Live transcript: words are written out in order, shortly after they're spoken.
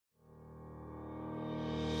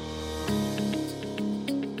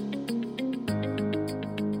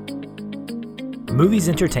Movies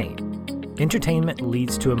entertain. Entertainment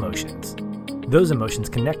leads to emotions. Those emotions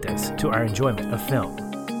connect us to our enjoyment of film.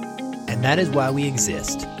 And that is why we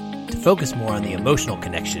exist, to focus more on the emotional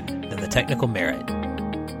connection than the technical merit.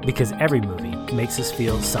 Because every movie makes us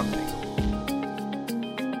feel something.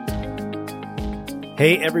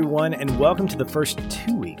 Hey everyone, and welcome to the first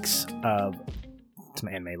 2 weeks of Some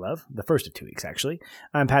Anime Love. The first of 2 weeks, actually.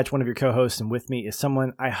 I'm Patch, one of your co-hosts, and with me is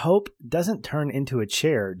someone I hope doesn't turn into a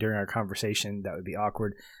chair during our conversation. That would be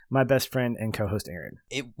awkward. My best friend and co-host, Aaron.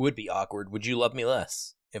 It would be awkward. Would you love me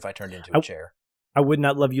less if I turned into a chair? I would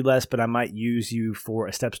not love you less, but I might use you for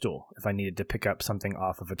a step stool if I needed to pick up something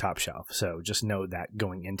off of a top shelf. So just know that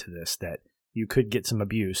going into this, that you could get some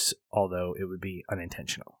abuse, although it would be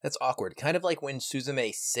unintentional. That's awkward. Kind of like when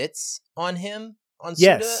Suzume sits on him, on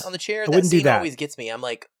Suda, Yes. on the chair. I That wouldn't do scene that. always gets me. I'm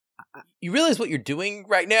like, you realize what you're doing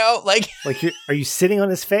right now? Like are you sitting on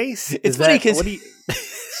his face? It's funny because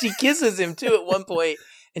she kisses him too at one point,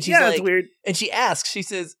 and she's like, it's weird. And she asks, she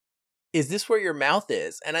says, "Is this where your mouth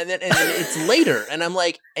is?" And then it's later, and I'm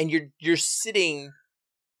like, and you're sitting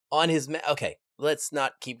on his mouth. Okay, let's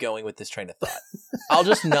not keep going with this train of thought. I'll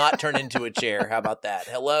just not turn into a chair. How about that?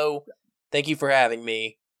 Hello, thank you for having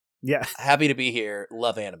me. Yeah, happy to be here.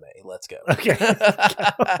 Love anime. Let's go. Okay, all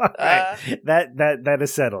right. That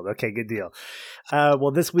is settled. Okay, good deal.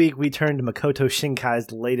 Well, this week we turned to Makoto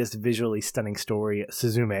Shinkai's latest visually stunning story,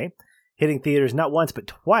 Suzume, hitting theaters not once but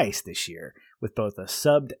twice this year, with both a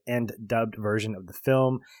subbed and dubbed version of the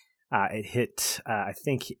film. It hit, I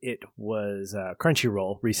think it was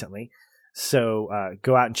Crunchyroll recently. So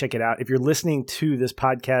go out and check it out. If you're listening to this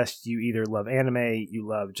podcast, you either love anime, you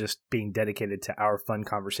love just being dedicated to our fun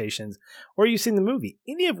conversations, or you've seen the movie,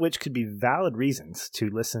 any of which could be valid reasons to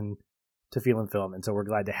listen to Feelin' Film. And so we're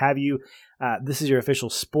glad to have you. This is your official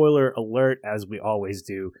spoiler alert, as we always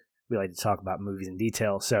do. We like to talk about movies in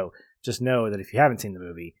detail. So just know that if you haven't seen the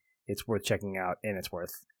movie, it's worth checking out and it's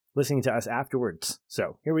worth listening to us afterwards.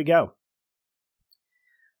 So here we go.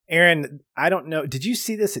 Aaron, I don't know. Did you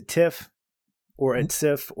see this at TIFF or at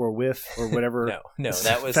SIF or WIF or whatever no,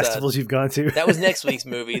 that was festivals you've gone to? That was next week's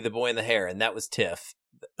movie, The Boy in the Hair, and that was TIFF.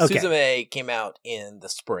 Okay. Suzume came out in the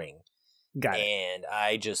spring. Got it. And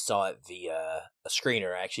I just saw it via a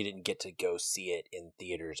screener. I actually didn't get to go see it in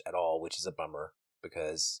theaters at all, which is a bummer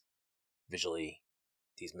because visually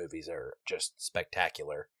these movies are just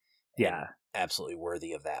spectacular. Yeah. Absolutely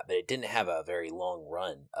worthy of that. But it didn't have a very long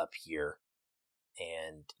run up here.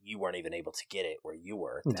 And you weren't even able to get it where you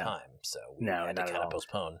were at the time. So we had to kind of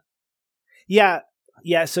postpone. Yeah.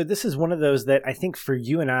 Yeah. So this is one of those that I think for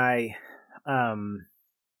you and I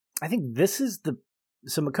think this is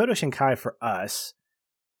so Makoto Shinkai for us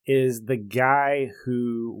is the guy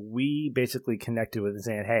who we basically connected with and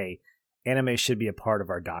saying, hey, anime should be a part of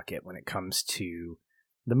our docket when it comes to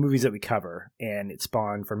the movies that we cover. And it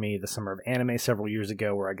spawned for me the Summer of Anime several years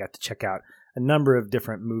ago where I got to check out a number of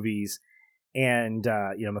different movies. And,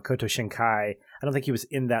 Makoto Shinkai, I don't think he was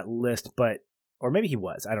in that list, or maybe he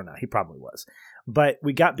was. I don't know. He probably was. But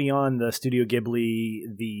we got beyond the Studio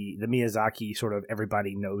Ghibli, the Miyazaki, sort of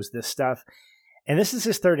everybody knows this stuff. And this is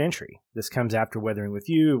his third entry. This comes after Weathering with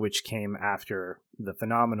You, which came after the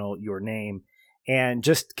phenomenal Your Name. And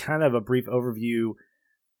just kind of a brief overview,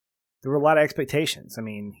 there were a lot of expectations. I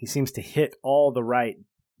mean, he seems to hit all the right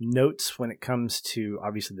notes when it comes to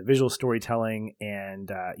obviously the visual storytelling,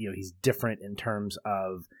 and he's different in terms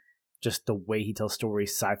of just the way he tells stories,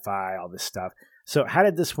 sci-fi, all this stuff. So how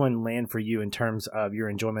did this one land for you in terms of your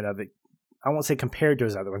enjoyment of it? I won't say compared to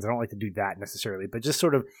his other ones. I don't like to do that necessarily, but just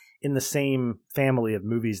sort of in the same family of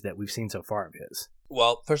movies that we've seen so far of his.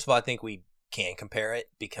 Well, first of all, I think we can compare it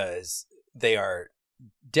because they are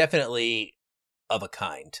definitely of a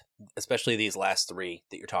kind, especially these last three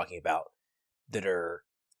that you're talking about that are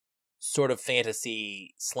sort of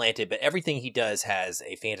fantasy slanted, but everything he does has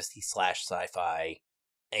a fantasy / sci-fi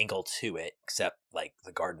angle to it, except like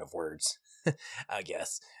the Garden of Words, I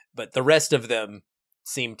guess. But the rest of them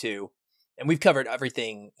seem to, and we've covered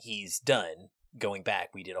everything he's done going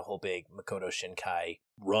back. We did a whole big Makoto Shinkai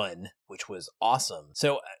run, which was awesome.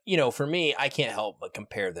 So, for me, I can't help but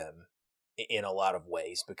compare them in a lot of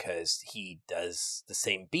ways because he does the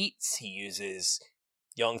same beats. He uses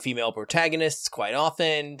young female protagonists quite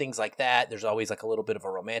often, things like that. There's always like a little bit of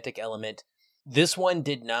a romantic element. This one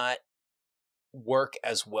did not work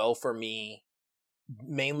as well for me,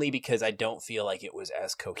 mainly because I don't feel like it was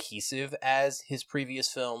as cohesive as his previous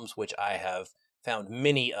films, which I have found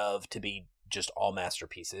many of to be just all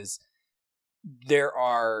masterpieces. There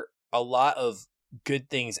are a lot of good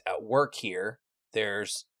things at work here.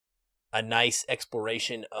 There's a nice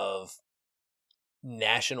exploration of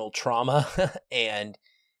national trauma and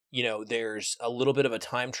There's a little bit of a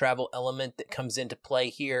time travel element that comes into play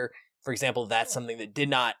here. For example, that's something that did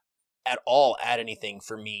not at all add anything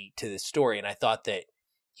for me to this story. And I thought that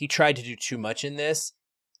he tried to do too much in this,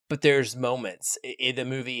 but there's moments. The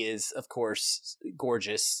movie is, of course,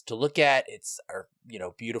 gorgeous to look at. It's our,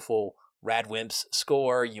 beautiful Rad Wimps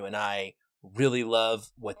score. You and I really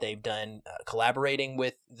love what they've done collaborating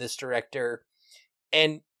with this director.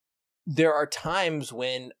 And there are times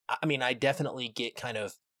when, I definitely get kind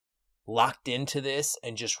of locked into this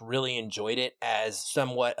and just really enjoyed it as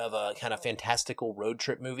somewhat of a kind of fantastical road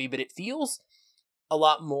trip movie, but it feels a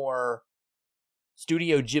lot more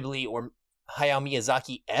Studio Ghibli or Hayao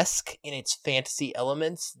Miyazaki-esque in its fantasy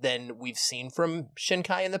elements than we've seen from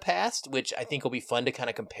Shinkai in the past, which I think will be fun to kind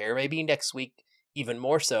of compare maybe next week, even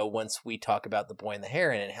more so once we talk about The Boy and the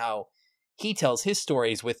Heron and how he tells his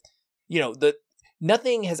stories with,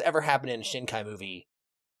 nothing has ever happened in a Shinkai movie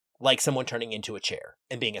like someone turning into a chair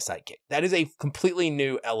and being a sidekick. That is a completely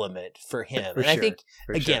new element for him. I think,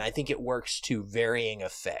 I think it works to varying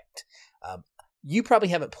effect. You probably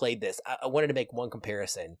haven't played this. I wanted to make one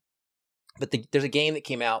comparison, but there's a game that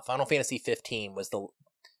came out. Final Fantasy 15 was the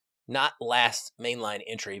not last mainline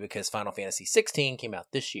entry because Final Fantasy 16 came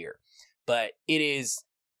out this year, but it is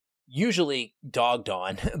usually dogged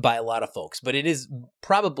on by a lot of folks, but it is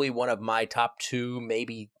probably one of my top 2,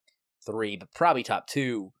 maybe 3, but probably top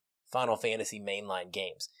 2 Final Fantasy mainline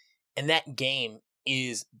games. And that game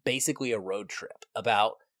is basically a road trip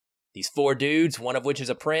about these 4 dudes, one of which is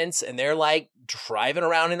a prince, and they're like driving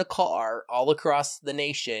around in a car all across the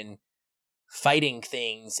nation, fighting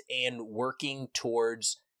things and working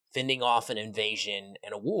towards fending off an invasion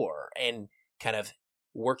and a war, and kind of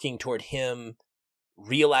working toward him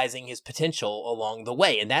realizing his potential along the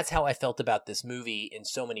way. And that's how I felt about this movie in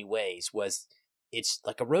so many ways. Was it's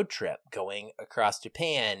like a road trip going across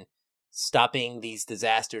Japan, stopping these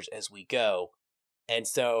disasters as we go. And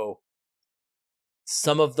so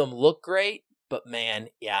some of them look great, but man,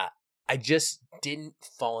 yeah, I just didn't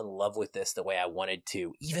fall in love with this the way I wanted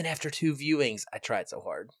to. Even after 2 viewings, I tried so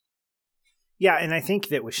hard. Yeah, and I think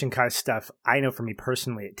that with Shinkai stuff, I know for me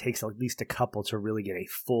personally, it takes at least a couple to really get a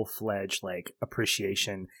full-fledged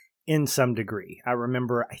appreciation in some degree. I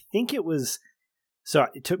remember, I think it was, so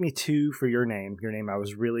it took me 2 for Your Name. Your Name I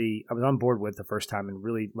was on board with the first time and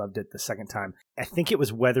really loved it the second time. I think it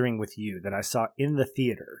was Weathering with You that I saw in the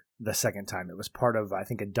theater the second time. It was part of, I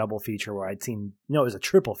think, a double feature where it was a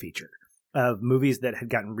triple feature of movies that had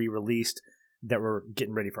gotten re-released that were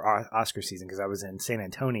getting ready for Oscar season, because I was in San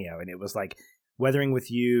Antonio, and it was like Weathering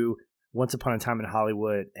with You, Once Upon a Time in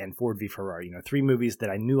Hollywood, and Ford v. Ferrari. 3 movies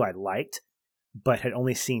that I knew I liked, but had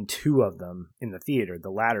only seen 2 of them in the theater,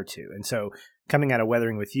 the latter 2. And so coming out of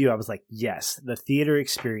Weathering with You, I was like, yes, the theater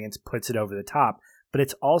experience puts it over the top, but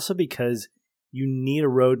it's also because you need a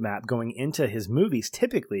roadmap going into his movies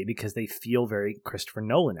typically because they feel very Christopher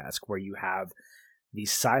Nolan-esque, where you have these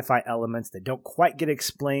sci-fi elements that don't quite get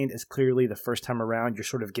explained as clearly the first time around. You're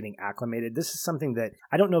sort of getting acclimated. This is something that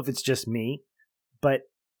I don't know if it's just me, but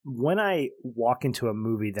when I walk into a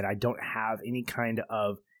movie that I don't have any kind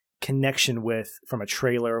of connection with from a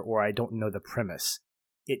trailer, or I don't know the premise,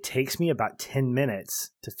 it takes me about 10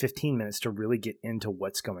 minutes to 15 minutes to really get into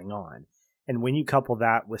what's going on. And when you couple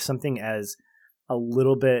that with something as a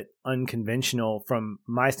little bit unconventional from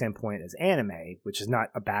my standpoint as anime, which is not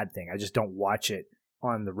a bad thing, I just don't watch it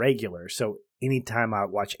on the regular. So anytime I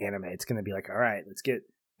watch anime, it's going to be like, all right, let's get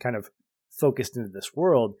kind of focused into this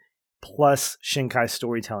world. Plus Shinkai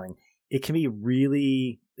storytelling, it can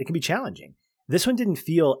be challenging. This one didn't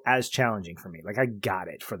feel as challenging for me. Like, I got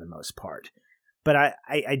it for the most part. But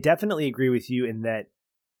I definitely agree with you in that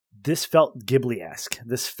this felt Ghibli-esque.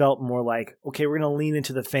 This felt more like, okay, we're going to lean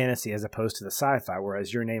into the fantasy as opposed to the sci-fi,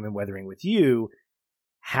 whereas Your Name and Weathering with You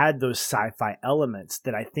had those sci-fi elements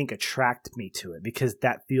that I think attract me to it, because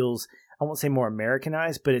that feels, I won't say more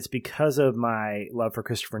Americanized, but it's because of my love for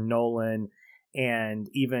Christopher Nolan, and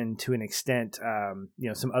even to an extent,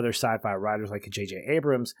 some other sci-fi writers like J.J.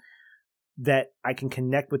 Abrams, that I can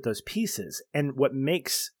connect with those pieces. And what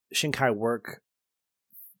makes Shinkai work,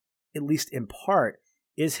 at least in part,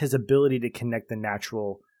 is his ability to connect the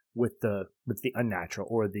natural with the unnatural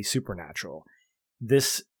or the supernatural.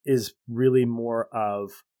 This is really more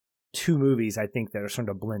of 2 movies, I think, that are sort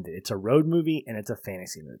of blended. It's a road movie and it's a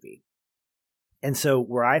fantasy movie. And so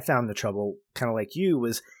where I found the trouble, kind of like you,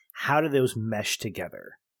 was how do those mesh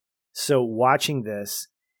together? So watching this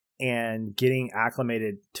and getting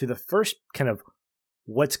acclimated to the first kind of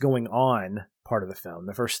what's going on part of the film,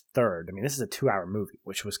 the first third. I mean, this is a 2-hour movie,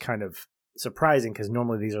 which was kind of surprising because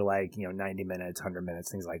normally these are like, 90 minutes, 100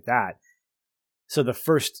 minutes, things like that. So the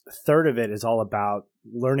first third of it is all about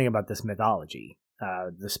learning about this mythology,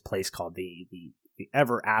 this place called the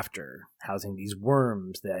Ever After, housing these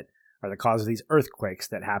worms that are the cause of these earthquakes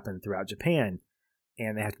that happen throughout Japan.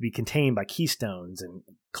 And they have to be contained by keystones and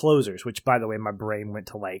closers, which, by the way, my brain went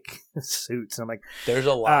to like suits. And I'm like, there's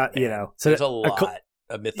a lot, so there's a lot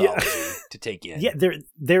of mythology to take in. Yeah,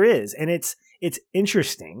 there is. And it's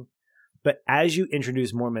interesting. But as you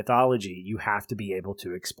introduce more mythology, you have to be able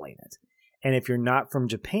to explain it. And if you're not from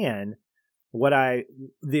Japan,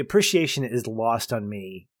 the appreciation is lost on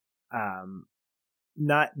me,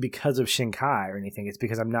 not because of Shinkai or anything. It's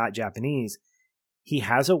because I'm not Japanese. He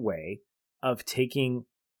has a way of taking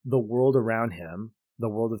the world around him, the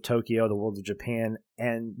world of Tokyo, the world of Japan,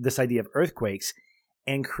 and this idea of earthquakes,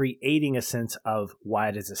 and creating a sense of why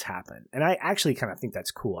does this happen? And I actually kind of think that's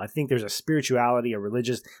cool. I think there's a spirituality, a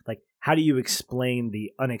religious, like, how do you explain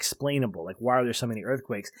the unexplainable? Like, why are there so many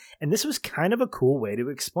earthquakes? And this was kind of a cool way to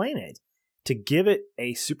explain it, to give it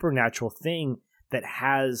a supernatural thing that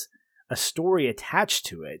has a story attached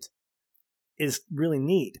to it is really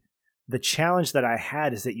neat. The challenge that I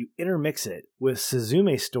had is that you intermix it with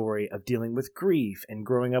Suzume's story of dealing with grief and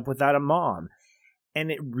growing up without a mom.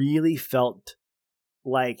 And it really felt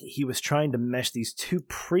like he was trying to mesh these two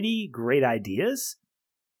pretty great ideas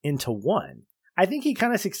into one. I think he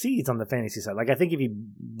kind of succeeds on the fantasy side. Like, I think if he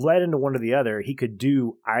bled into one or the other, he could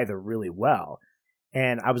do either really well.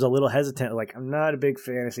 And I was a little hesitant. Like, I'm not a big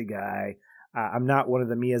fantasy guy. I'm not one of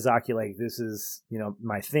the Miyazaki, like, this is,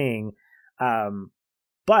 my thing.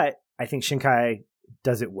 But I think Shinkai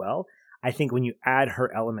does it well. I think when you add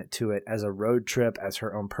her element to it as a road trip, as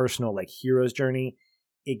her own personal, like, hero's journey,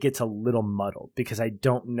 it gets a little muddled because I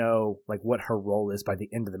don't know, like, what her role is by the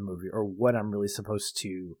end of the movie or what I'm really supposed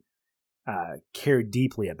to care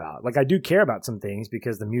deeply about. Like, I do care about some things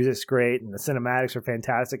because the music's great and the cinematics are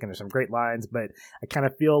fantastic and there's some great lines, but I kind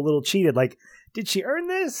of feel a little cheated. Like, did she earn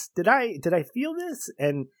this? Did I feel this?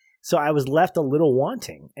 And so I was left a little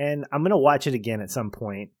wanting, and I'm going to watch it again at some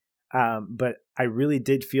point. But I really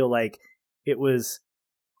did feel like it was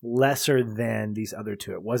lesser than these other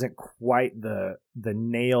two. It wasn't quite the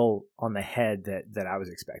nail on the head that I was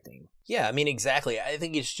expecting. Yeah, I mean, exactly. I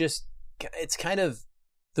think it's kind of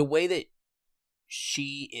the way that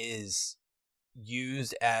she is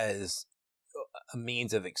used as a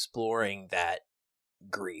means of exploring that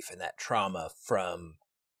grief and that trauma from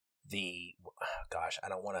the, I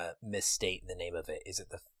don't want to misstate the name of it. Is it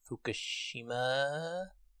the Fukushima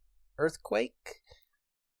earthquake?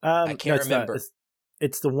 I can't remember.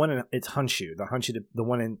 It's the one it's Honshu. The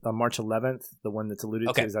one in on March 11th, the one that's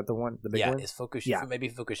alluded to. Is that the one? The big one? Yeah, is Fukushima. Yeah. Maybe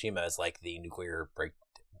Fukushima is like the nuclear break.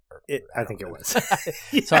 I think it was.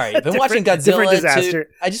 Sorry, I've been watching Godzilla 2.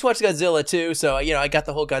 I just watched Godzilla 2, so I got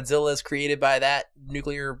the whole Godzilla's created by that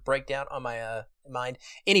nuclear breakdown on my mind.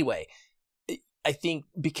 Anyway, I think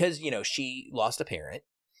because she lost a parent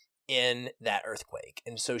in that earthquake,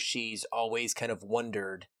 and so she's always kind of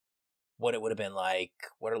wondered what it would have been like,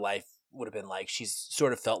 what her life would have been like. She's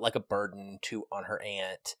sort of felt like a burden on her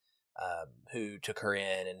aunt, who took her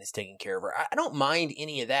in and is taking care of her. I don't mind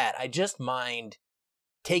any of that. I just mind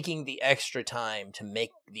taking the extra time to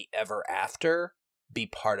make the ever after be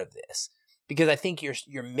part of this, because I think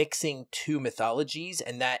you're mixing two mythologies,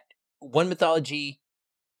 and that one mythology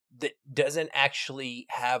that doesn't actually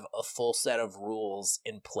have a full set of rules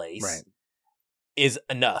in place is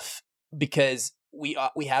enough, because we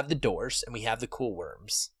have the doors and we have the cool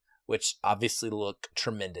worms, which obviously look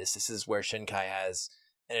tremendous. This is where Shinkai has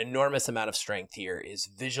an enormous amount of strength here, is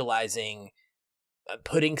visualizing,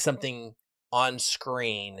 putting something on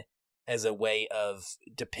screen as a way of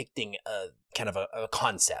depicting a kind of a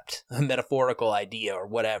concept, a metaphorical idea or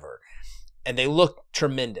whatever. And they look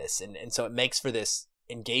tremendous. And so it makes for this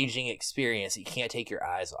engaging experience that you can't take your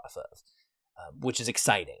eyes off of, which is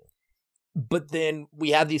exciting. But then we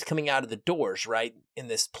have these coming out of the doors, right, in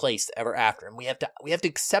this place ever after. And we have to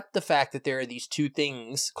accept the fact that there are these two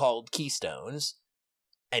things called keystones,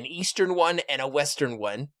 an Eastern one and a Western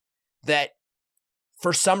one, that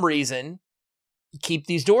for some reason keep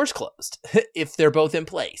these doors closed if they're both in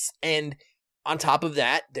place. And on top of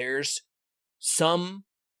that, there's some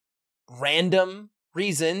random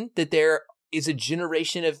reason that there is a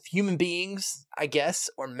generation of human beings, I guess,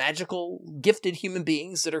 or magical gifted human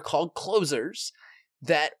beings that are called closers,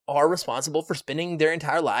 that are responsible for spending their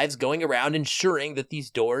entire lives going around ensuring that these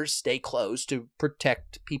doors stay closed to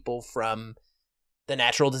protect people from the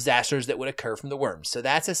natural disasters that would occur from the worms. So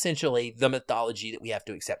that's essentially the mythology that we have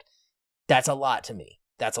to accept. That's a lot to me.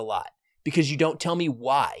 That's a lot. Because you don't tell me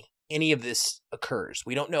why any of this occurs.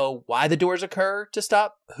 We don't know why the doors occur to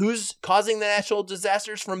stop. Who's causing the natural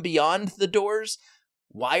disasters from beyond the doors?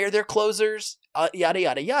 Why are there closers? Yada,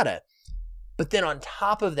 yada, yada. But then on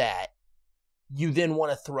top of that, you then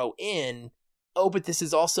want to throw in, oh, but this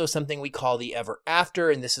is also something we call the ever after,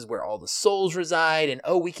 and this is where all the souls reside, and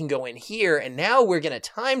oh, we can go in here, and now we're going to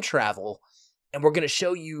time travel, and we're going to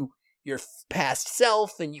show you your past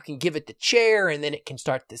self, and you can give it the chair, and then it can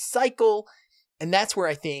start this cycle. And that's where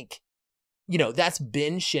I think, that's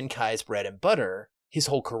been Shinkai's bread and butter his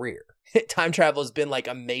whole career. Time travel has been like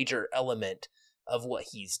a major element of what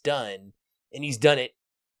he's done, and he's done it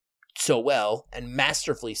so well and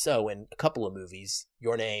masterfully so in a couple of movies,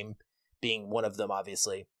 Your Name being one of them,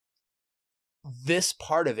 obviously. This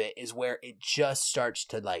part of it is where it just starts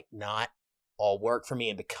to like not all work for me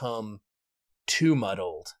and become too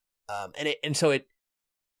muddled. And so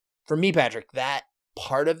for me, Patrick, that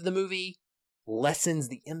part of the movie lessens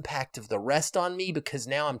the impact of the rest on me because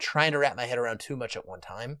now I'm trying to wrap my head around too much at one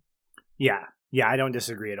time. Yeah, I don't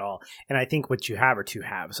disagree at all. And I think what you have are two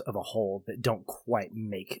halves of a whole that don't quite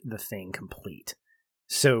make the thing complete.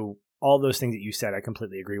 So all those things that you said, I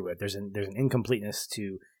completely agree with. There's an incompleteness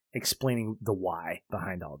to explaining the why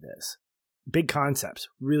behind all this. Big concepts,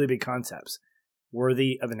 really big concepts,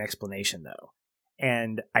 worthy of an explanation though.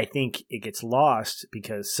 And I think it gets lost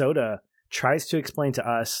because Soda tries to explain to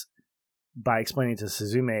us by explaining to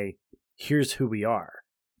Suzume, here's who we are.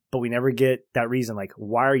 But we never get that reason, like,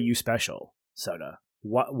 why are you special, Soda?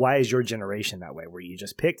 Why is your generation that way? Were you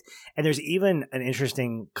just picked? And there's even an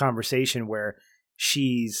interesting conversation where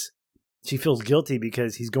she feels guilty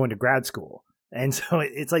because he's going to grad school. And so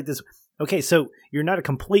it's like this, okay, so you're not a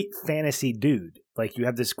complete fantasy dude. Like, you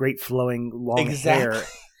have this great flowing long hair.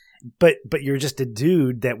 But you're just a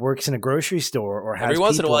dude that works in a grocery store or has every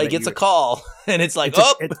once in a while he gets a call and it's like,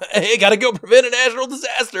 hey, gotta go prevent a national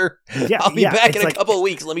disaster. Yeah, I'll be back in a couple of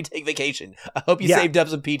weeks. Let me take vacation. I hope you saved up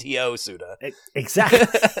some PTO, Suda. Exactly.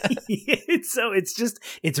 So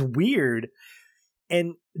it's weird.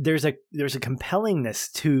 And there's a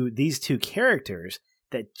compellingness to these two characters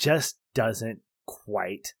that just doesn't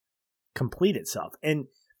quite complete itself. And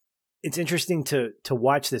it's interesting to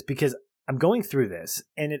watch this because I'm going through this,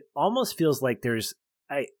 and it almost feels like there's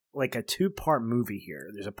a 2-part movie here.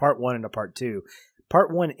 There's a part 1 and a part 2.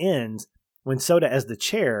 Part 1 ends when Soda, as the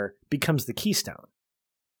chair, becomes the keystone.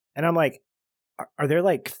 And I'm like, are there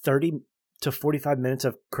like 30 to 45 minutes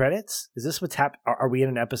of credits? Is this what's happening? Are we in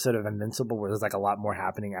an episode of Invincible where there's like a lot more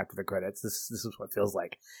happening after the credits? This is what it feels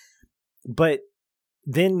like. But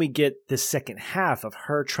then we get the second half of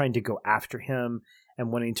her trying to go after him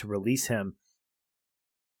and wanting to release him.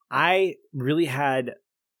 I really had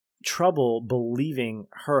trouble believing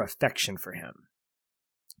her affection for him.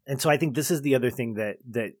 And so I think this is the other thing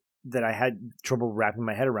that I had trouble wrapping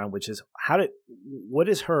my head around, which is what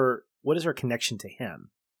is her connection to him?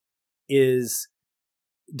 Is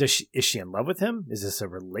she in love with him? Is this a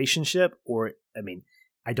relationship? Or, I mean,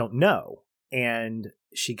 I don't know. And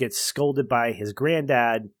she gets scolded by his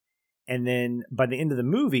granddad. And then by the end of the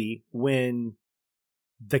movie, when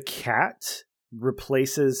the cat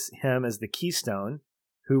replaces him as the keystone,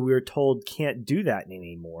 who we were told can't do that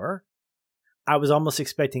anymore, I was almost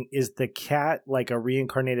expecting, is the cat like a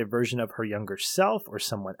reincarnated version of her younger self or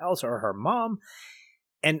someone else or her mom?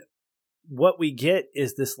 And what we get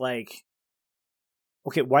is this like,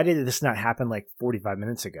 okay, why did this not happen like 45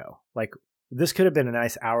 minutes ago? Like, this could have been a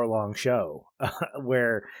nice hour-long show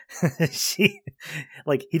where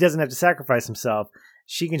he doesn't have to sacrifice himself.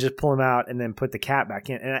 She can just pull him out and then put the cat back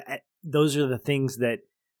in. And those are the things that,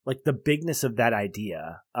 like, the bigness of that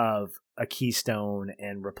idea of a keystone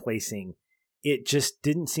and replacing, it just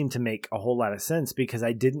didn't seem to make a whole lot of sense because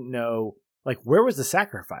I didn't know, like, where was the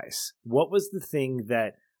sacrifice? What was the thing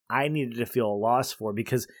that I needed to feel a loss for?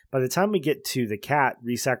 Because by the time we get to the cat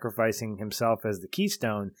re-sacrificing himself as the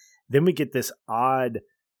keystone, then we get this odd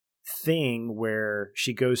thing where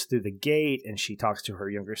she goes through the gate and she talks to her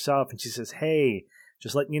younger self and she says, hey,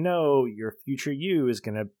 just letting you know, your future you is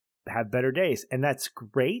going to have better days. And that's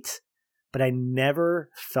great, but I never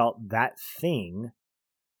felt that thing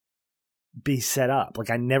be set up. Like,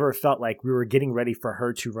 I never felt like we were getting ready for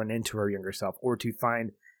her to run into her younger self or to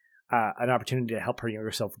find an opportunity to help her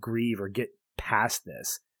younger self grieve or get past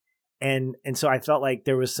this. And so I felt like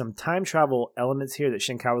there was some time travel elements here that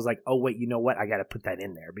Shinkai was like, oh, wait, you know what? I got to put that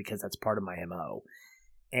in there because that's part of my MO.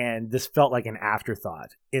 And this felt like an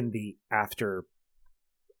afterthought in the after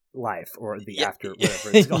life or the after whatever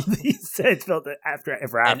it's called. He said it felt after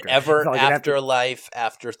ever after. An ever like afterlife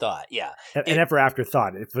afterthought. Yeah. An ever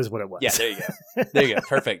afterthought. It was what it was. Yeah, there you go. There you go.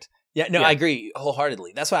 Perfect. Yeah, no, yeah. I agree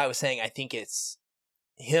wholeheartedly. That's why I was saying I think it's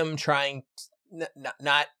him trying,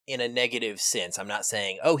 not in a negative sense. I'm not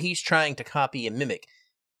saying, oh, he's trying to copy and mimic.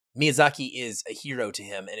 Miyazaki is a hero to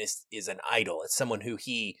him and is an idol. It's someone who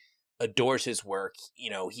he adores his work.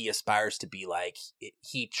 He aspires to be like.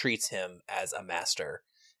 He treats him as a master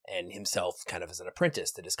and himself kind of as an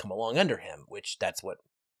apprentice that has come along under him, which that's what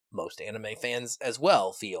most anime fans as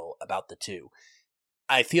well feel about the two.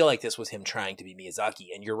 I feel like this was him trying to be Miyazaki,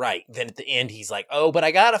 and you're right. Then at the end, he's like, oh, but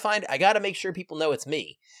I gotta make sure people know it's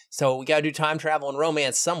me. So we gotta do time travel and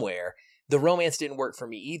romance somewhere. The romance didn't work for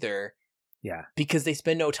me either. Yeah. Because they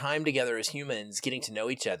spend no time together as humans getting to know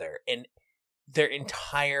each other. And their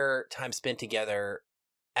entire time spent together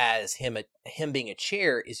as him being a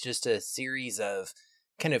chair is just a series of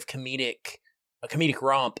kind of a comedic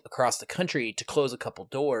romp across the country to close a couple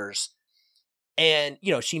doors. And,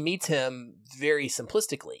 she meets him very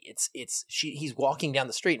simplistically. He's walking down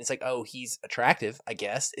the street and it's like, oh, he's attractive, I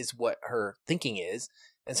guess, is what her thinking is.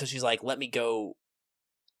 And so she's like, let me go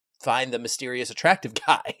find the mysterious attractive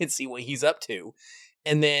guy and see what he's up to.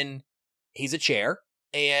 And then he's a chair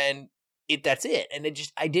and that's it. And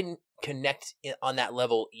I didn't connect on that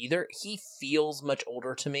level either. He feels much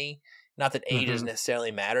older to me. Not that age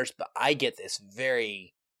necessarily matters, but I get this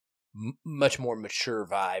very much more mature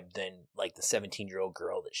vibe than like the 17-year-old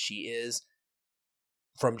girl that she is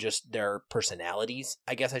from just their personalities,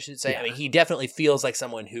 I guess I should say. Yeah. I mean, he definitely feels like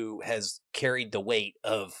someone who has carried the weight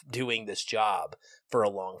of doing this job for a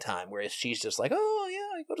long time, whereas she's just like, oh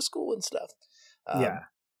yeah, I go to school and stuff.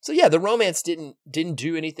 So yeah, the romance didn't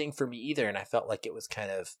do anything for me either, and I felt like it was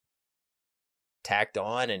kind of tacked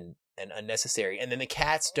on and unnecessary. And then the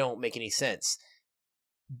cats don't make any sense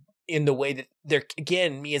in the way that they're,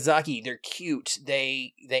 again, Miyazaki, they're cute.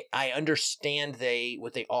 I understand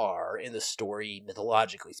what they are in the story,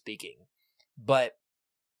 mythologically speaking. But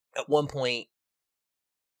at one point,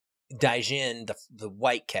 Daijin, the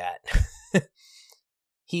white cat,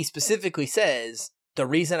 he specifically says, the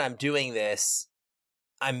reason I'm doing this,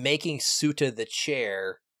 I'm making Suta the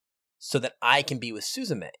chair so that I can be with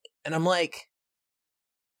Suzume. And I'm like,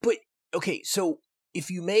 but, okay, so if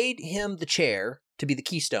you made him the chair to be the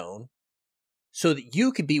keystone so that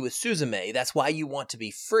you could be with Suzume, that's why you want to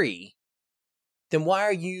be free, then why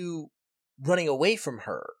are you running away from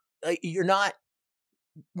her? Like, you're not,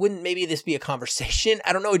 wouldn't maybe this be a conversation?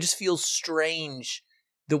 I don't know, it just feels strange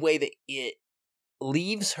the way that it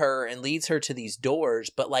leaves her and leads her to these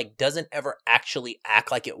doors, but like doesn't ever actually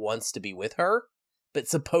act like it wants to be with her. But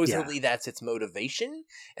supposedly that's its motivation.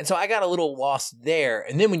 And so I got a little lost there.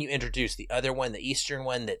 And then when you introduce the other one, the Eastern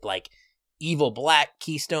one, that like evil black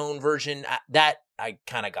keystone version, that I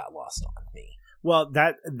kind of got lost on me. Well,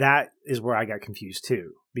 that is where I got confused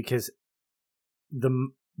too, because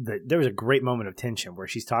there was a great moment of tension where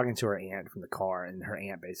she's talking to her aunt from the car, and her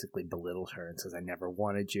aunt basically belittles her and says, I never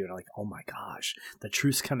wanted you. And I'm like, oh my gosh, the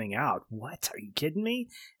truth's coming out. What? Are you kidding me?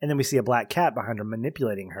 And then we see a black cat behind her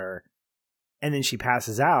manipulating her. And then she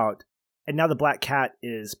passes out, and now the black cat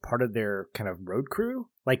is part of their kind of road crew.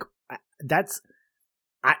 Like,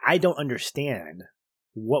 I don't understand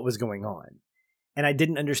what was going on. And I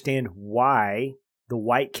didn't understand why the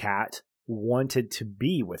white cat wanted to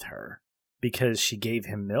be with her, because she gave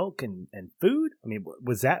him milk and food. I mean,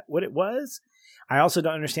 was that what it was? I also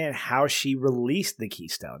don't understand how she released the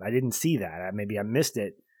keystone. I didn't see that. Maybe I missed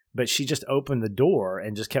it. But she just opened the door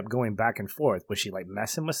and just kept going back and forth. Was she like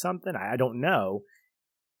messing with something? I don't know.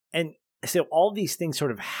 And so all these things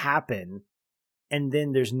sort of happen, and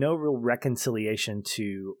then there's no real reconciliation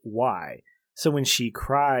to why. So when she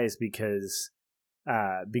cries because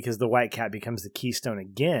the white cat becomes the keystone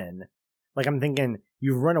again, like I'm thinking,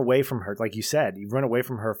 you've run away from her. Like you said, you've run away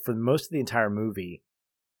from her for most of the entire movie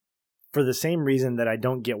for the same reason that I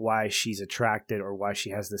don't get why she's attracted or why she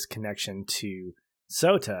has this connection to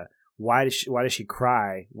Sota. Why does she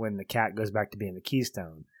cry when the cat goes back to being the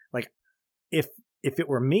keystone? Like, if it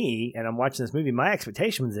were me and I'm watching this movie, my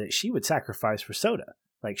expectation was that she would sacrifice for Sota.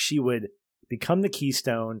 Like, she would become the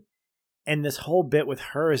keystone, and this whole bit with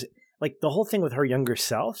her is like, the whole thing with her younger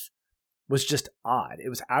self was just odd. It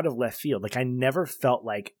was out of left field. Like, I never felt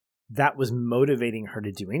like that was motivating her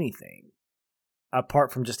to do anything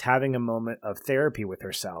apart from just having a moment of therapy with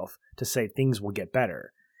herself to say things will get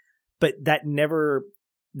better. But that never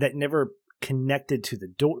connected to the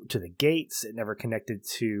door, to the gates. It never connected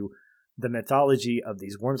to the mythology of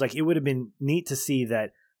these worms. Like, it would have been neat to see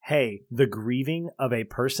that, hey, the grieving of a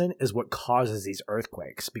person is what causes these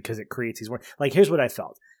earthquakes because it creates these worms. Like, here's what I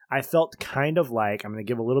felt. I felt kind of like, I'm going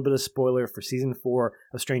to give a little bit of spoiler for season 4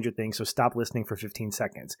 of Stranger Things, so stop listening for 15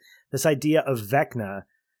 seconds. This idea of Vecna,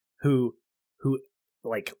 who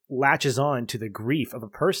like latches on to the grief of a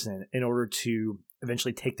person in order to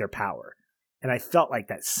eventually take their power. And I felt like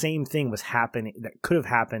that same thing was happening, that could have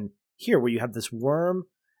happened here, where you have this worm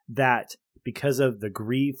that because of the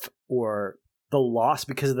grief or the loss,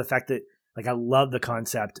 because of the fact that, like, I love the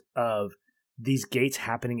concept of these gates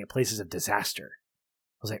happening at places of disaster.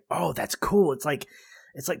 I was like, oh, that's cool. It's like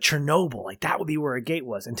Chernobyl. Like, that would be where a gate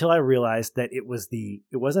was, until I realized that it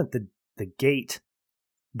wasn't the gate.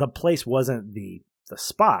 The place wasn't the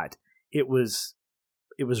spot. It was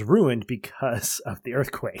ruined because of the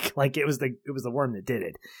earthquake. Like, it was the worm that did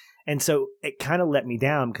it. And so it kind of let me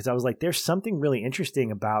down, because I was like, there's something really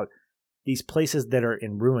interesting about these places that are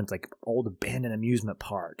in ruins, like old abandoned amusement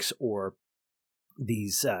parks, or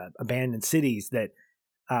these abandoned cities that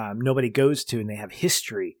nobody goes to, and they have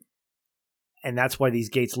history. And that's why these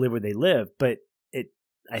gates live where they live. But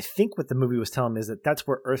I think what the movie was telling me is that that's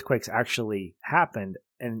where earthquakes actually happened.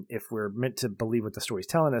 And if we're meant to believe what the story's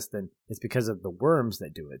telling us, then it's because of the worms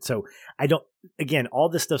that do it. So again, all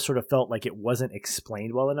this stuff sort of felt like it wasn't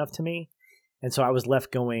explained well enough to me. And so I was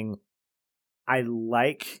left going, I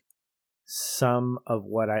like some of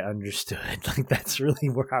what I understood. Like, that's really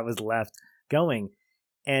where I was left going.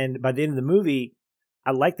 And by the end of the movie,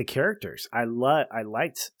 I liked the characters. I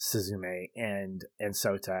liked Suzume and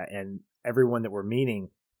Sota and everyone that we're meeting,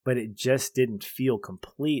 but it just didn't feel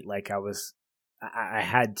complete. Like, I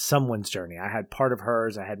had someone's journey. I had part of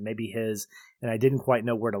hers. I had maybe his, and I didn't quite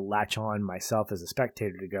know where to latch on myself as a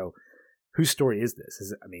spectator to go, whose story is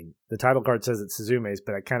this? The title card says it's Suzume's,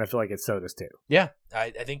 but I kind of feel like it's Soda's too. Yeah, I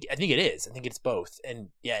think it is. I think it's both. And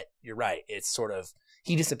yet, you're right. It's sort of,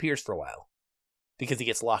 he disappears for a while because he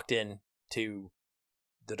gets locked in to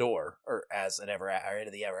the door, or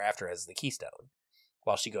into the ever after as the keystone,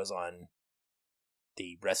 while she goes on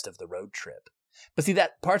the rest of the road trip. But see,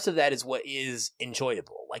 that parts of that is what is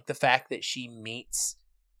enjoyable, like the fact that she meets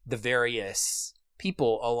the various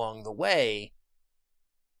people along the way,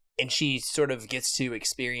 and she sort of gets to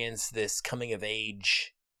experience this coming of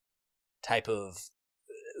age type of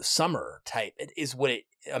summer type. It is what it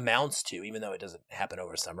amounts to, even though it doesn't happen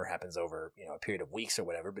over summer, it happens over, a period of weeks or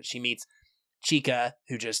whatever. But she meets Chica,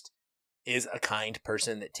 who just is a kind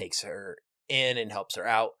person that takes her in and helps her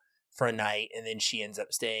out for a night, and then she ends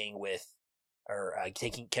up staying with, or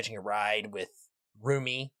catching a ride with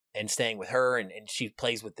Rumi and staying with her, and she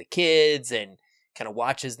plays with the kids and kind of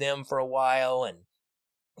watches them for a while. And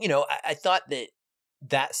I thought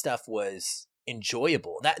that stuff was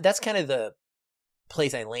enjoyable. That's kind of the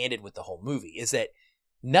place I landed with the whole movie, is that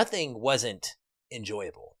nothing wasn't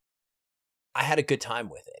enjoyable. I had a good time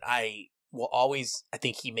with it. I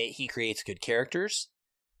think he creates good characters.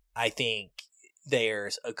 I think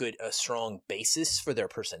there's a strong basis for their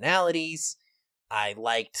personalities. I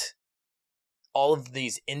liked all of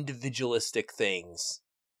these individualistic things.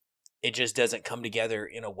 It just doesn't come together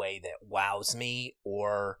in a way that wows me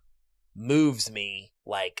or moves me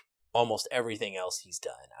like almost everything else he's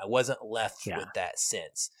done. I wasn't left with that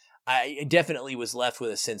sense. I definitely was left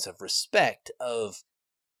with a sense of respect of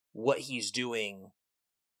what he's doing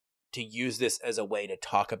to use this as a way to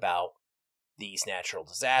talk about these natural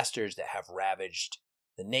disasters that have ravaged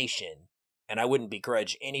the nation. And I wouldn't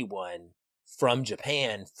begrudge anyone from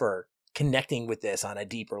Japan for connecting with this on a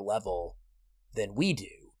deeper level than we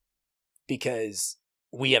do, because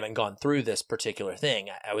we haven't gone through this particular thing.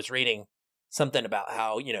 I was reading something about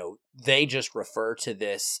how, they just refer to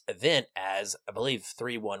this event as, I believe,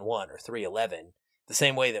 311 or 311, the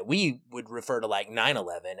same way that we would refer to like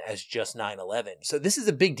 9/11 as just 9/11. So this is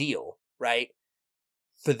a big deal, right,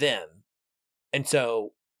 for them. And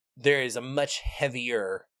so there is a much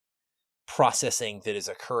heavier processing that is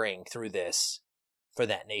occurring through this for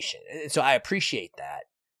that nation. And so I appreciate that.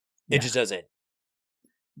 It just doesn't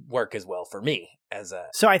work as well for me as a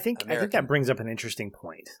So I think American. that brings up an interesting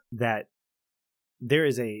point, that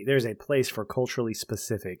there's a place for culturally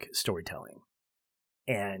specific storytelling.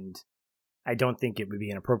 And I don't think it would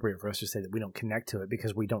be inappropriate for us to say that we don't connect to it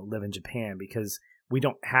because we don't live in Japan, because we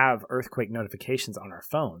don't have earthquake notifications on our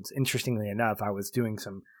phones. Interestingly enough, I was doing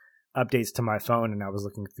some updates to my phone and I was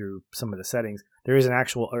looking through some of the settings. There is an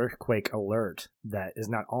actual earthquake alert that is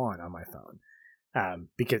not on my phone.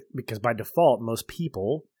 Because by default, most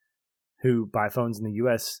people who buy phones in the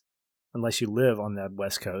US, unless you live on the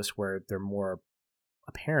West Coast where they're more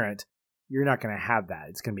apparent, you're not going to have that.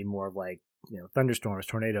 It's going to be more of like, thunderstorms,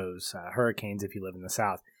 tornadoes, hurricanes if you live in the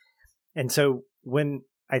South. And so when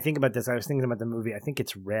I think about this, I was thinking about the movie, I think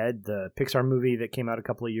it's Red, the Pixar movie that came out a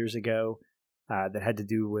couple of years ago, that had to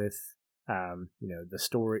do with, the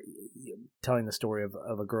story, telling the story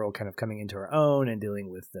of a girl kind of coming into her own and dealing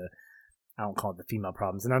with I don't call it the female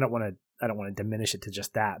problems. And I don't want to diminish it to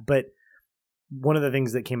just that. But one of the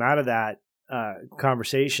things that came out of that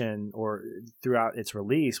conversation or throughout its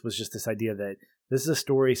release was just this idea that This is a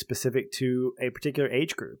story specific to a particular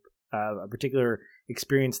age group, a particular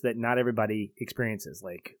experience that not everybody experiences.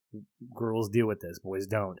 Like, girls deal with this, boys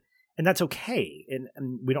don't. And that's okay.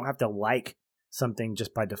 And we don't have to like something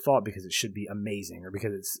just by default because it should be amazing or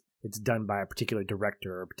because it's done by a particular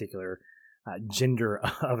director or a particular gender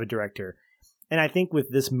of a director. And I think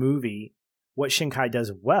with this movie, what Shinkai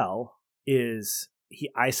does well is he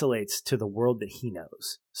isolates to the world that he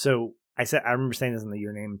knows. So I remember saying this in the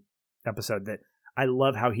Your Name episode, that I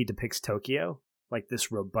love how he depicts Tokyo, like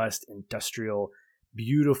this robust, industrial,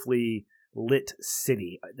 beautifully lit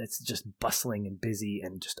city that's just bustling and busy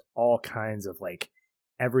and just all kinds of like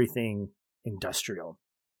everything industrial.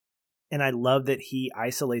 And I love that he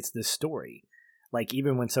isolates this story. Like,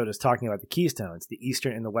 even when Soda's talking about the Keystones, the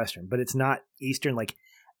Eastern and the Western, but it's not Eastern. Like,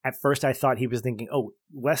 at first I thought he was thinking, oh,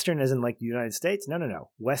 Western as in like the United States. No.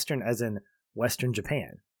 Western as in Western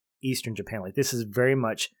Japan, Eastern Japan. Like, this is very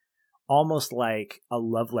much almost like a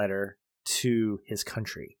love letter to his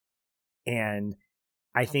country. And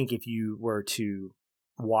I think if you were to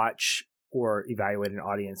watch or evaluate an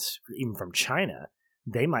audience, even from China,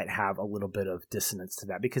 they might have a little bit of dissonance to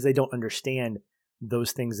that because they don't understand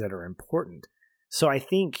those things that are important. So I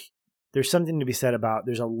think there's something to be said about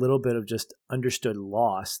there's a little bit of just understood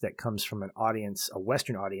loss that comes from an audience, a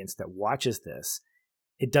Western audience that watches this.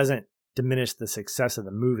 It doesn't diminish the success of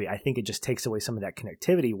the movie. I think it just takes away some of that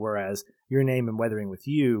connectivity, whereas Your Name and Weathering with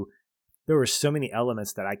You, there were so many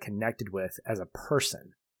elements that I connected with as a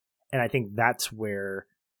person. And I think that's where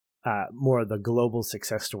more of the global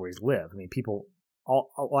success stories live. I mean,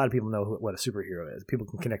 a lot of people know what a superhero is. People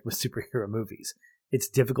can connect with superhero movies. It's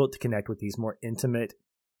difficult to connect with these more intimate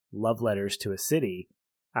love letters to a city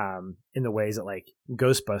in the ways that, like,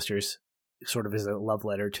 Ghostbusters sort of is a love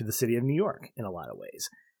letter to the city of New York in a lot of ways.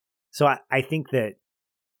 So I think that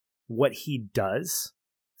what he does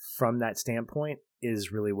from that standpoint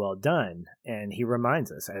is really well done. And he reminds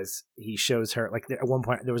us as he shows her, like, at one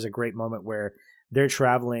point there was a great moment where they're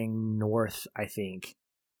traveling north, I think,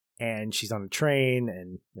 and she's on a train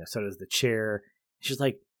and so does the chair. She's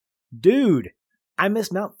like, dude, I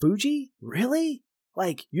missed Mount Fuji? Really?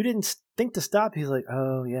 Like, you didn't think to stop? He's like,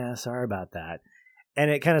 oh yeah, sorry about that. And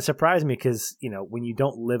it kind of surprised me because, when you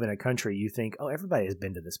don't live in a country, you think, oh, everybody has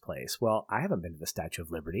been to this place. Well, I haven't been to the Statue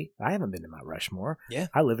of Liberty. I haven't been to Mount Rushmore. Yeah.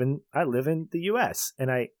 I live in the US and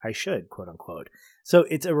I should, quote unquote. So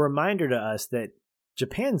it's a reminder to us that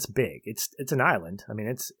Japan's big. It's an island. I mean,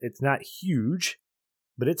 it's not huge,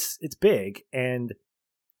 but it's big. And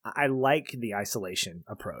I like the isolation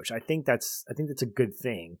approach. I think that's a good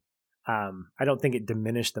thing. I don't think it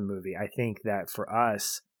diminished the movie. I think that for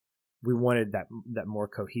us, we wanted that more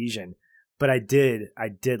cohesion, but I did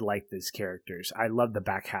like these characters. I love the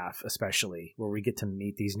back half, especially where we get to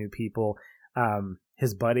meet these new people.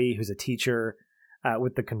 His buddy, who's a teacher,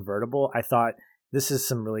 with the convertible. I thought this is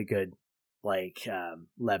some really good, like,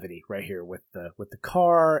 levity right here with the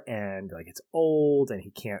car, and like it's old and he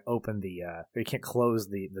can't open he can't close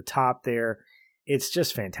the top there. It's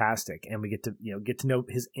just fantastic, and we get to know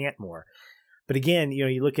his aunt more. But again,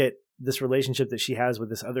 you look at this relationship that she has with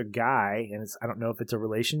this other guy, and I don't know if it's a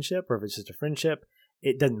relationship or if it's just a friendship.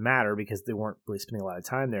 It doesn't matter because they weren't really spending a lot of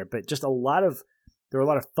time there. But just there were a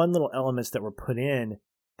lot of fun little elements that were put in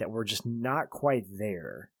that were just not quite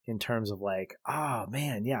there in terms of like, oh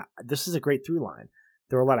man, yeah, this is a great through line.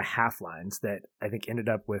 There were a lot of half lines that I think ended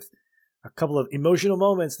up with a couple of emotional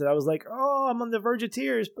moments that I was like, oh, I'm on the verge of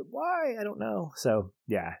tears, but why? I don't know. So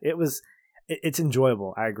yeah, it's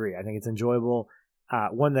enjoyable. I agree. I think it's enjoyable.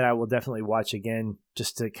 One that I will definitely watch again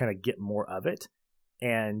just to kind of get more of it.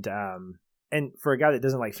 And for a guy that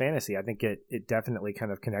doesn't like fantasy, I think it definitely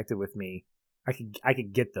kind of connected with me. I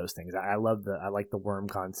could get those things. I like the worm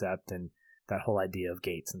concept and that whole idea of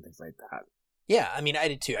gates and things like that. Yeah, I mean, I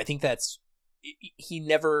did too. I think he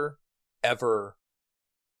never ever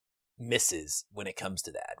misses when it comes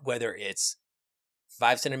to that. Whether it's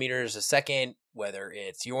 5 centimeters a second, whether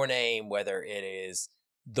it's Your Name, whether it is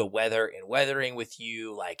the weather and Weathering with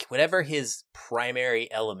You, like whatever his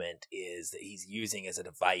primary element is that he's using as a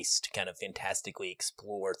device to kind of fantastically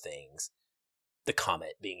explore things. The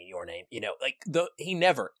comet being in Your Name, he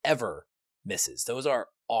never ever misses. Those are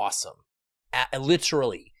awesome.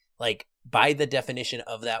 Literally, like, by the definition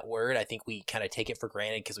of that word, I think we kind of take it for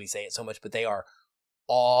granted because we say it so much, but they are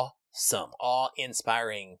awesome,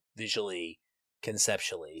 awe-inspiring visually,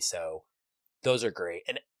 conceptually. So those are great.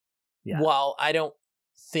 And while I don't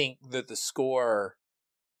think that the score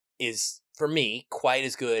is, for me, quite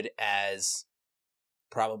as good as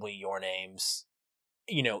probably Your Name's,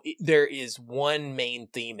 there is one main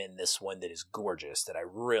theme in this one that is gorgeous that I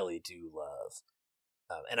really do love.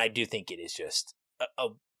 And I do think it is just a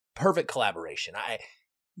perfect collaboration.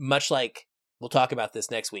 Much like we'll talk about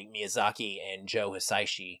this next week, Miyazaki and Joe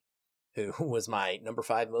Hisaishi, who was my number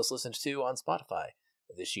 5 most listened to on Spotify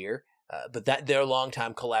this year. But that they're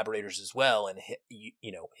longtime collaborators as well. And,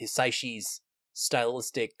 Hisaishi's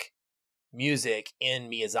stylistic music in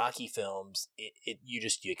Miyazaki films, you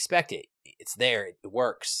expect it. It's there. It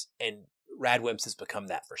works. And Radwimps has become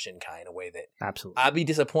that for Shinkai in a way that absolutely I'd be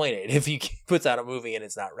disappointed if he puts out a movie and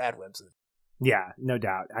it's not Radwimps. Yeah, no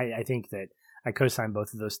doubt. I think that I co-sign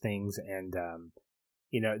both of those things. And,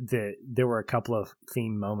 there were a couple of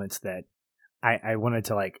theme moments that I wanted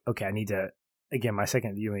to okay, I need to, again, my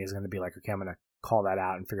second viewing is going to be okay, I'm going to call that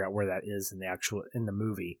out and figure out where that is in the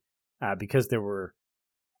movie. Because there were,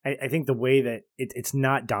 I think the way that it's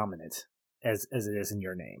not dominant as it is in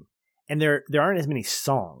Your Name. And there aren't as many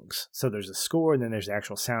songs. So there's a score and then there's the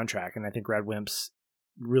actual soundtrack. And I think Radwimps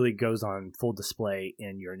really goes on full display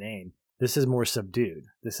in Your Name. This is more subdued.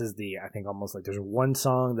 This is I think almost there's one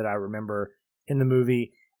song that I remember in the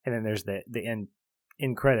movie. And then there's the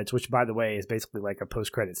end credits, which by the way is basically like a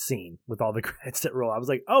post-credits scene with all the credits that roll. I was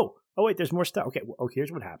like, oh wait, there's more stuff. Okay, well,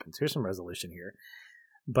 here's what happens. Here's some resolution here.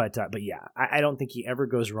 But yeah, I don't think he ever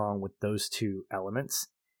goes wrong with those two elements.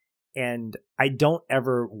 And I don't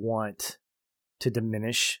ever want to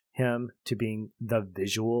diminish him to being the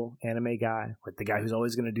visual anime guy, the guy who's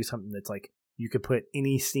always going to do something that's you could put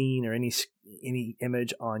any scene or any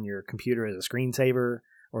image on your computer as a screensaver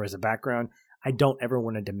or as a background. I don't ever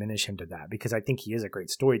want to diminish him to that because I think he is a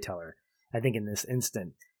great storyteller. I think in this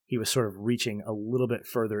instant, he was sort of reaching a little bit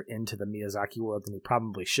further into the Miyazaki world than he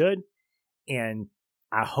probably should. And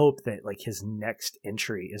I hope that his next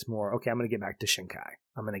entry is more, okay, I'm going to get back to Shinkai.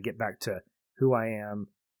 I'm going to get back to who I am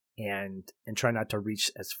and try not to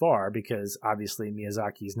reach as far because obviously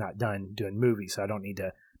Miyazaki is not done doing movies. So I don't need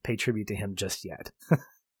to pay tribute to him just yet.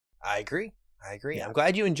 I agree. Yeah. I'm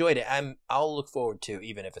glad you enjoyed it. I'll look forward to,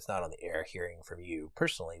 even if it's not on the air, hearing from you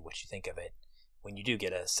personally what you think of it when you do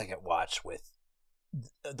get a second watch with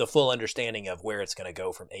the full understanding of where it's going to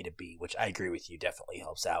go from A to B, which I agree with you definitely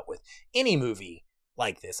helps out with any movie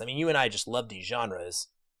like this. I mean, you and I just love these genres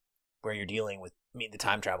where you're dealing with the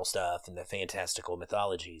time travel stuff and the fantastical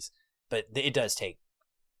mythologies, but it does take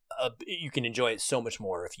you can enjoy it so much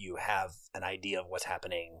more if you have an idea of what's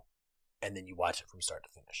happening and then you watch it from start to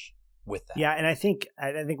finish with that. Yeah, and I think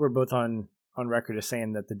we're both on record as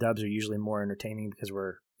saying that the dubs are usually more entertaining because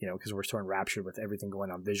we're so enraptured with everything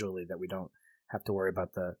going on visually that we don't have to worry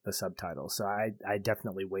about the subtitles. So I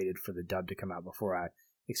definitely waited for the dub to come out before I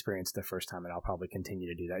experienced the first time, and I'll probably continue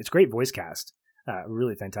to do that. It's a great voice cast,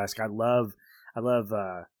 really fantastic. I love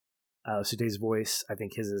Sude's voice. I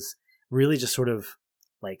think his is really just sort of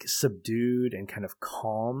subdued and kind of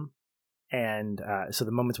calm, and so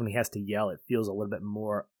the moments when he has to yell, it feels a little bit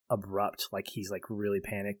more abrupt, he's really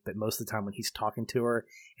panicked. But most of the time when he's talking to her,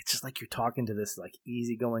 it's just you're talking to this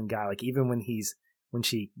easygoing guy. Even when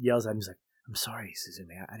she yells at him, he's like, "I'm sorry,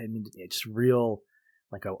 Suzume, I didn't mean to." It's just real,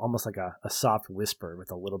 almost like a soft whisper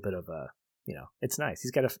with a little bit of a, it's nice.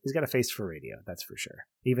 He's got a face for radio, that's for sure.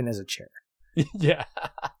 Even as a chair. Yeah.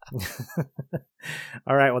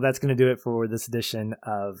 All right. Well, that's going to do it for this edition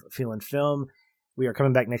of Feelin' Film. We are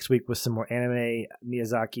coming back next week with some more anime.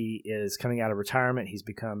 Miyazaki is coming out of retirement. He's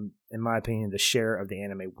become, in my opinion, the share of the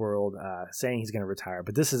anime world, saying he's going to retire.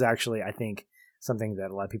 But this is actually, I think, something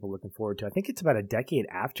that a lot of people are looking forward to. I think it's about a decade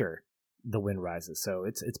after The Wind Rises. So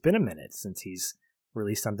it's been a minute since he's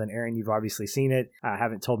released something. Aaron, you've obviously seen it.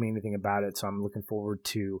 Haven't told me anything about it. So I'm looking forward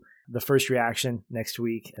to the first reaction next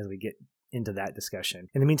week as we get into that discussion.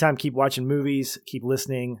 In the meantime, keep watching movies, keep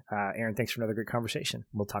listening. Aaron, thanks for another good conversation.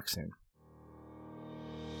 We'll talk soon.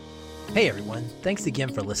 Hey everyone, thanks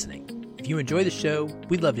again for listening. If you enjoy the show,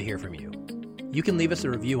 we'd love to hear from you. You can leave us a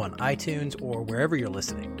review on iTunes or wherever you're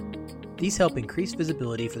listening. These help increase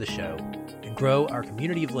visibility for the show and grow our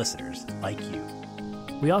community of listeners like you.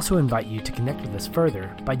 We also invite you to connect with us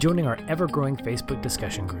further by joining our ever-growing Facebook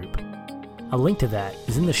discussion group. A link to that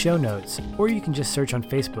is in the show notes, or you can just search on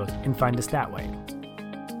Facebook and find us that way.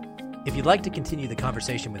 If you'd like to continue the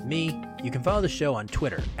conversation with me, you can follow the show on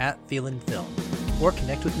Twitter @FeelinFilm, or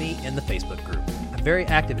connect with me in the Facebook group. I'm very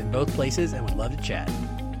active in both places and would love to chat.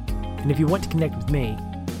 And if you want to connect with me,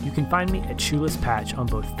 you can find me at Shoeless Patch on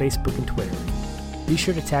both Facebook and Twitter. Be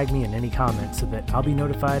sure to tag me in any comments so that I'll be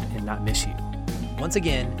notified and not miss you. Once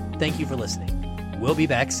again, thank you for listening. We'll be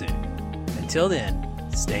back soon. Until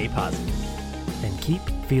then, stay positive. And keep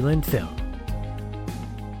feeling film.